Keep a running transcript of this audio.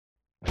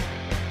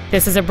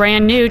This is a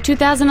brand new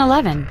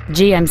 2011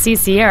 GMC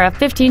Sierra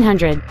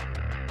 1500.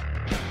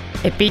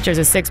 It features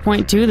a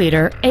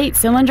 6.2-liter,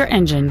 8-cylinder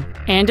engine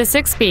and a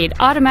 6-speed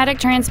automatic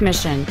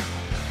transmission.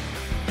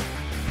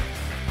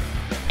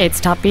 Its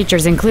top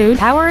features include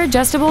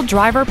power-adjustable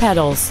driver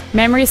pedals,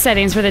 memory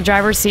settings for the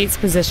driver's seat's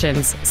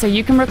positions, so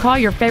you can recall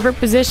your favorite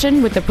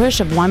position with the push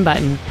of one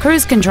button,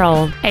 cruise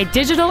control, a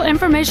digital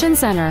information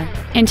center,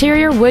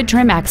 interior wood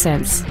trim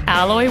accents,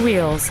 alloy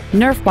wheels,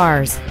 Nerf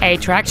bars, a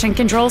traction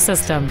control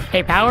system,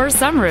 a power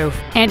sunroof,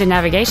 and a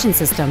navigation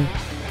system.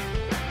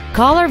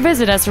 Call or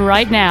visit us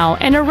right now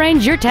and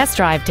arrange your test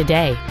drive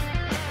today.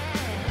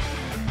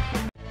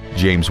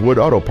 James Wood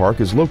Auto Park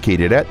is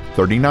located at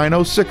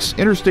 3906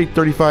 Interstate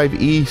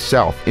 35E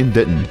South in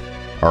Denton.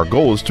 Our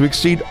goal is to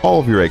exceed all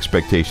of your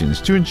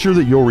expectations to ensure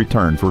that you'll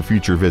return for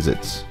future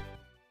visits.